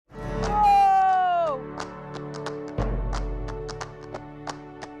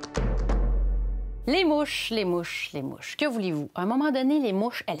Les mouches, les mouches, les mouches. Que voulez-vous? À un moment donné, les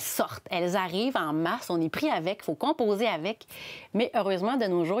mouches, elles sortent, elles arrivent en masse, on est pris avec, il faut composer avec. Mais heureusement, de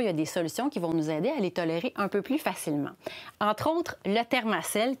nos jours, il y a des solutions qui vont nous aider à les tolérer un peu plus facilement. Entre autres, le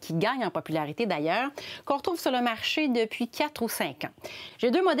Thermacell, qui gagne en popularité d'ailleurs, qu'on retrouve sur le marché depuis 4 ou 5 ans.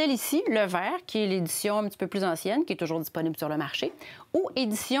 J'ai deux modèles ici, le vert, qui est l'édition un petit peu plus ancienne, qui est toujours disponible sur le marché, ou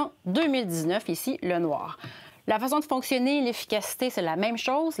édition 2019, ici, le noir. La façon de fonctionner, l'efficacité, c'est la même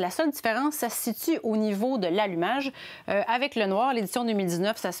chose. La seule différence, ça se situe au niveau de l'allumage. Avec le noir, l'édition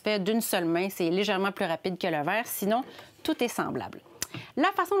 2019, ça se fait d'une seule main. C'est légèrement plus rapide que le vert. Sinon, tout est semblable.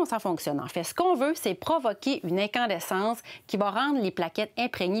 La façon dont ça fonctionne, en fait, ce qu'on veut, c'est provoquer une incandescence qui va rendre les plaquettes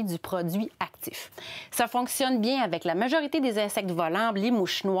imprégnées du produit actif. Ça fonctionne bien avec la majorité des insectes volants, les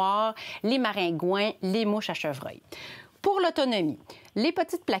mouches noires, les maringouins, les mouches à chevreuil. Pour l'autonomie, les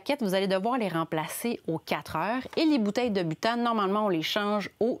petites plaquettes, vous allez devoir les remplacer aux 4 heures et les bouteilles de butane, normalement, on les change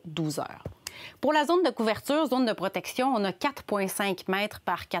aux 12 heures. Pour la zone de couverture, zone de protection, on a 4,5 mètres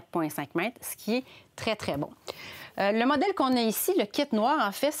par 4,5 mètres, ce qui est très, très bon. Le modèle qu'on a ici, le kit noir,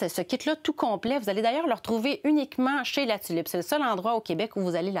 en fait, c'est ce kit-là tout complet. Vous allez d'ailleurs le retrouver uniquement chez La Tulipe. C'est le seul endroit au Québec où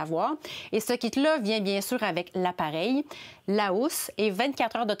vous allez l'avoir. Et ce kit-là vient bien sûr avec l'appareil, la housse et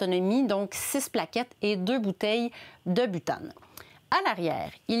 24 heures d'autonomie, donc 6 plaquettes et 2 bouteilles de butane. À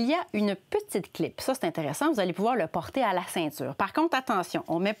l'arrière, il y a une petite clip. Ça, c'est intéressant. Vous allez pouvoir le porter à la ceinture. Par contre, attention,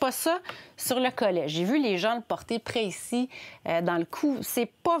 on ne met pas ça sur le collet. J'ai vu les gens le porter près ici, dans le cou. C'est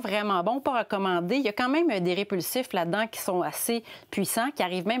pas vraiment bon, pas recommandé. Il y a quand même des répulsifs là-dedans qui sont assez puissants, qui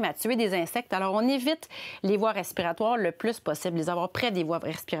arrivent même à tuer des insectes. Alors, on évite les voies respiratoires le plus possible, les avoir près des voies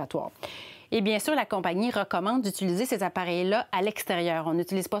respiratoires. Et bien sûr, la compagnie recommande d'utiliser ces appareils-là à l'extérieur. On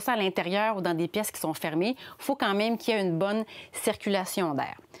n'utilise pas ça à l'intérieur ou dans des pièces qui sont fermées. Il faut quand même qu'il y ait une bonne circulation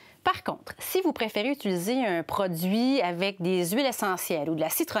d'air. Par contre, si vous préférez utiliser un produit avec des huiles essentielles ou de la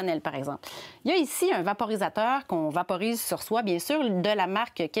citronnelle, par exemple, il y a ici un vaporisateur qu'on vaporise sur soi, bien sûr, de la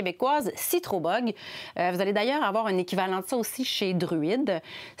marque québécoise Citrobug. Vous allez d'ailleurs avoir un équivalent de ça aussi chez Druide.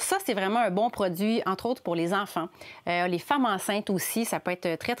 Ça, c'est vraiment un bon produit, entre autres pour les enfants. Les femmes enceintes aussi, ça peut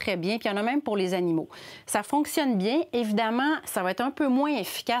être très, très bien. Puis il y en a même pour les animaux. Ça fonctionne bien. Évidemment, ça va être un peu moins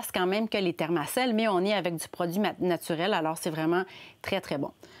efficace quand même que les Thermacell, mais on est avec du produit naturel, alors c'est vraiment très, très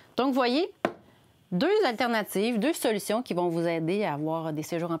bon. Donc, vous voyez, deux alternatives, deux solutions qui vont vous aider à avoir des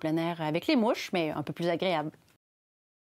séjours en plein air avec les mouches, mais un peu plus agréables.